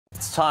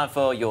It's time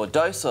for your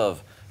dose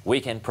of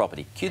weekend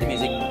property. Cue the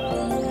music.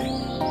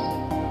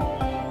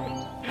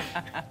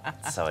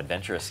 So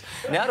adventurous.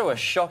 Now to a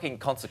shocking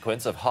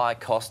consequence of the high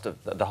cost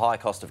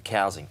of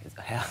housing.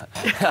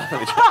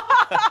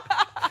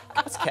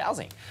 What's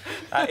housing?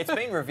 It's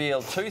been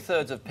revealed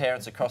 2/3 of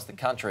parents across the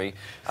country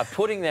are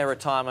putting their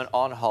retirement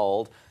on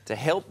hold to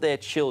help their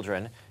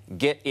children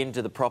get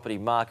into the property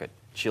market.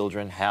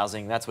 Children,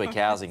 housing, that's where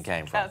housing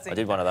came from. I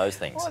did one of those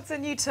things. Well, it's a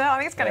new term. I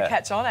think it's going to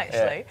catch on,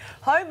 actually.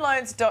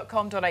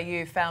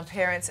 Homeloans.com.au found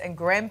parents and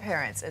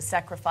grandparents are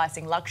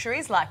sacrificing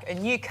luxuries like a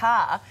new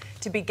car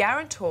to be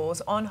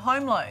guarantors on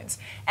home loans.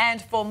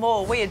 And for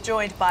more, we are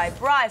joined by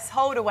Bryce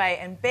Holdaway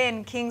and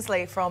Ben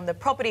Kingsley from the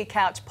Property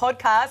Couch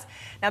podcast.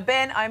 Now,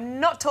 Ben, I'm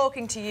not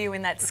talking to you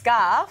in that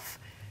scarf.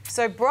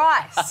 So,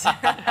 Bryce...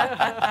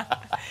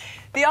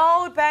 The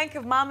old bank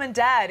of mum and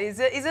dad, is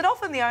it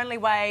often the only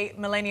way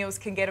millennials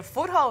can get a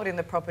foothold in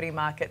the property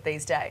market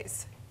these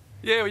days?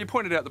 Yeah, well, you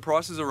pointed out the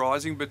prices are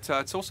rising, but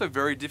it's also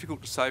very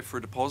difficult to save for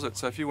a deposit.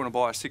 So if you want to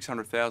buy a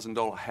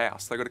 $600,000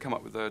 house, they've got to come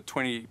up with a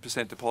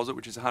 20% deposit,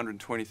 which is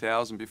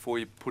 $120,000 before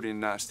you put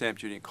in stamp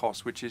duty and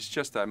costs, which is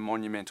just a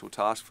monumental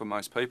task for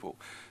most people.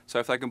 So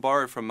if they can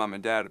borrow from mum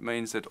and dad, it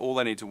means that all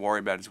they need to worry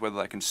about is whether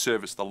they can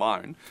service the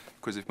loan,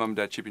 because if mum and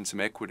dad chip in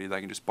some equity, they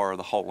can just borrow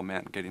the whole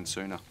amount and get in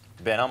sooner.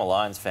 Ben, I'm a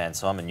Lions fan,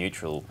 so I'm a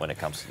neutral when it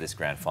comes to this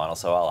grand final,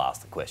 so I'll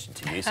ask the question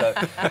to you. So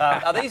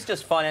are these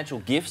just financial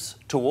gifts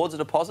towards a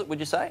deposit, would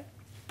you say?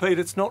 Pete,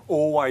 it's not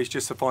always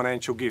just a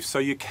financial gift. So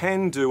you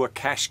can do a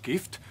cash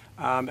gift,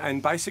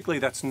 and basically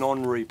that's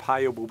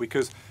non-repayable,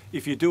 because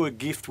if you do a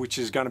gift which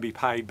is going to be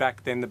paid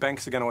back, then the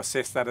banks are going to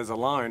assess that as a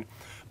loan.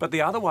 But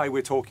the other way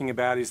we're talking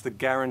about is the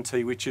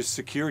guarantee, which is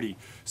security.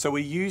 So we're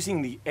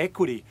using the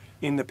equity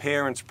in the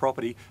parent's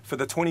property for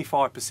the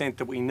 25%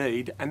 that we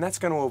need, and that's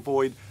going to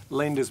avoid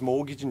lenders'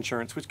 mortgage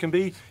insurance, which can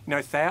be, you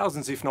know,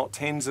 thousands, if not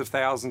tens of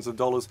thousands of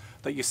dollars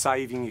that you're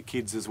saving your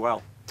kids as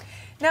well.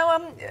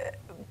 Now,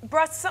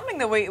 Bryce, something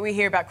that we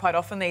hear about quite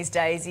often these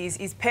days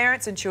is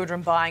parents and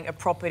children buying a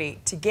property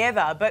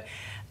together, but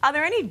are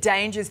there any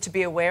dangers to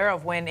be aware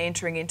of when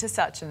entering into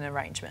such an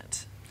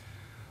arrangement?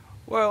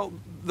 Well,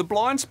 the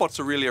blind spots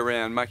are really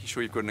around making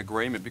sure you've got an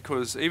agreement,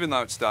 because even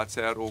though it starts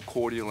out all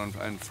cordial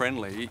and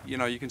friendly, you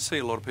know, you can see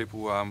a lot of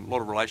people, a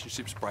lot of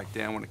relationships break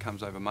down when it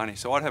comes over money.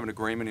 So I'd have an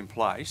agreement in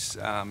place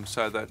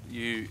so that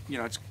you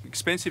know, it's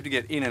expensive to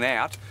get in and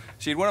out.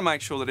 So you'd want to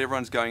make sure that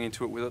everyone's going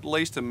into it with at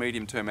least a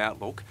medium-term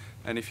outlook.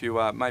 And if you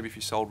maybe if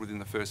you sold within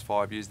the first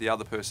 5 years, the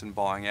other person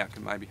buying out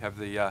can maybe have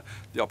the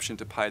option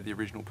to pay the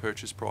original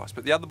purchase price.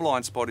 But the other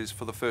blind spot is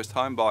for the first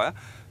home buyer.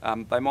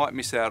 They might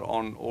miss out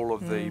on all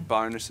of the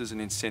bonuses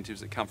and incentives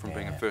that come from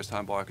being a first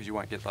home buyer, because you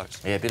won't get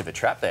those. Yeah, a bit of a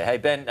trap there. Hey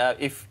Ben,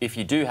 if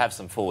you do have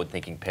some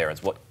forward-thinking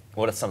parents, what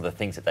are some of the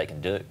things that they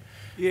can do?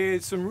 Yeah,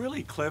 some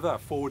really clever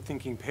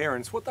forward-thinking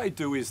parents. What they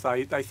do is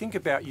they think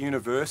about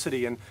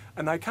university, and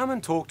they come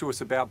and talk to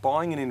us about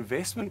buying an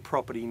investment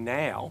property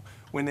now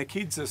when their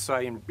kids are,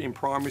 say, in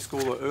primary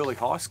school or early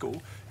high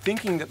school,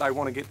 thinking that they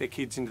want to get their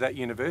kids into that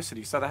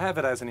university. So they have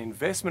it as an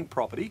investment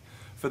property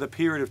for the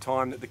period of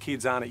time that the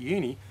kids aren't at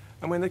uni.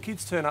 And when the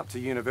kids turn up to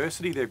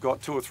university, they've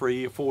got 2 or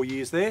 3 or 4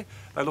 years there.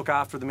 They look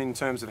after them in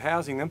terms of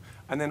housing them,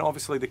 and then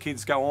obviously the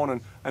kids go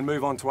on and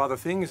move on to other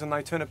things, and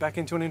they turn it back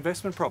into an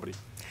investment property.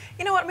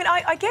 You know what, I mean,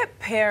 I get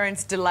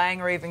parents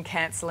delaying or even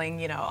cancelling,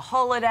 you know, a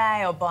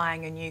holiday or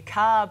buying a new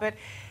car, but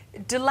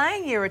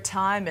delaying your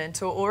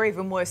retirement, or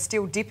even worse,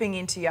 still dipping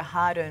into your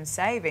hard-earned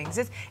savings,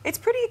 it's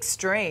pretty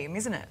extreme,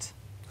 isn't it?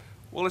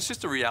 Well, it's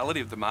just a reality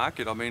of the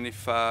market. I mean,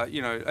 if,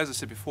 you know, as I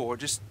said before,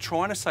 just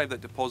trying to save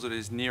that deposit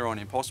is near on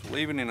impossible,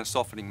 even in a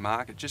softening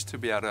market. Just to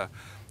be able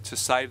to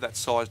save that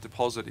size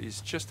deposit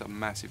is just a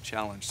massive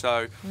challenge.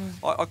 So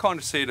I kind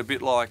of see it a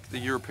bit like the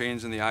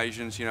Europeans and the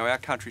Asians. You know, our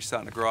country's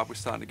starting to grow up, we're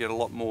starting to get a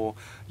lot more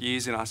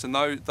years in us, and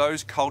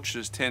those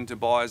cultures tend to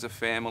buy as a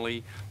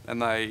family,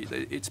 and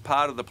it's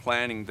part of the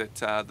planning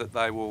that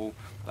they will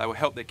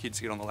help their kids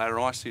get on the ladder.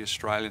 And I see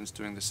Australians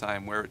doing the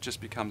same, where it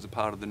just becomes a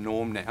part of the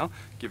norm now,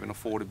 given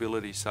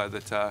affordability, so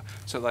that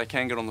so they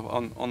can get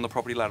on the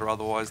property ladder.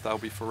 Otherwise, they'll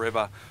be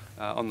forever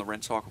on the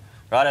rent cycle.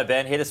 Righto,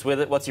 Ben, hit us with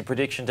it. What's your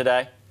prediction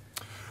today?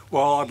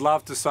 Well, I'd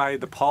love to say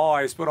the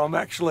Pies, but I'm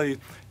actually,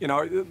 you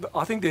know,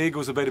 I think the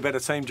Eagles have been a better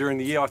team during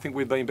the year. I think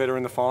we've been better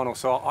in the final.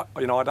 So,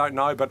 I don't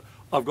know, but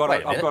I've got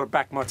to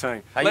back my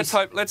team. Let's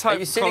hope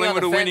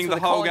Collingwood are winning the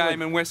whole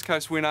game and West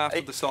Coast win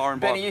after the siren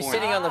by a point. Ben, are you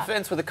sitting on the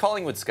fence with a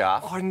Collingwood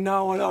scarf? I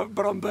know,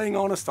 but I'm being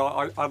honest.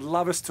 I'd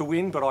love us to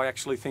win, but I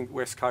actually think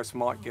West Coast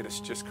might get us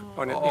just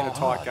in a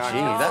tight game. Gee,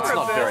 that's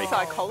not very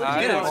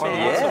psychology.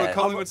 What sort of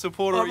Collingwood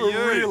supporter are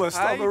you?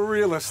 I'm a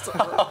realist.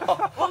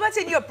 Well, that's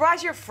in your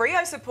Bryce. You're a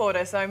Freo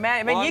supporter, so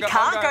man, I mean, you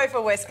can't go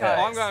for West Coast.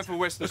 I'm going for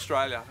Western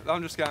Australia.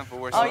 I'm just going for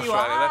Western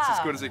Australia. That's as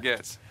good as it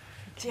gets.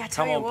 Gee, I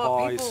tell you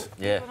what, people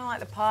don't like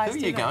the Pies. Who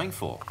are you going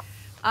for?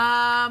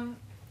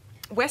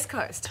 West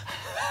Coast.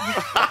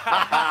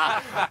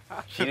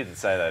 She didn't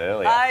say that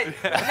earlier. I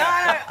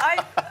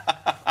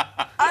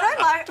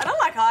don't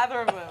like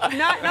either of them.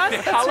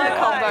 Nice colour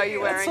combo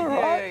you're wearing.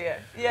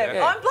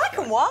 Yeah. I'm black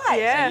and white.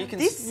 Yeah, you can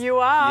you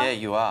are. Yeah,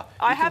 you are.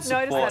 I You can have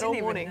noticed support- that all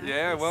morning.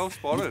 Yeah, well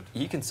spotted.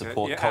 You can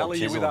support Yeah, Colt Ali,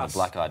 you Chisel with and us? the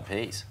Black Eyed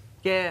Peas.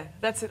 Yeah,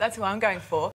 that's who I'm going for.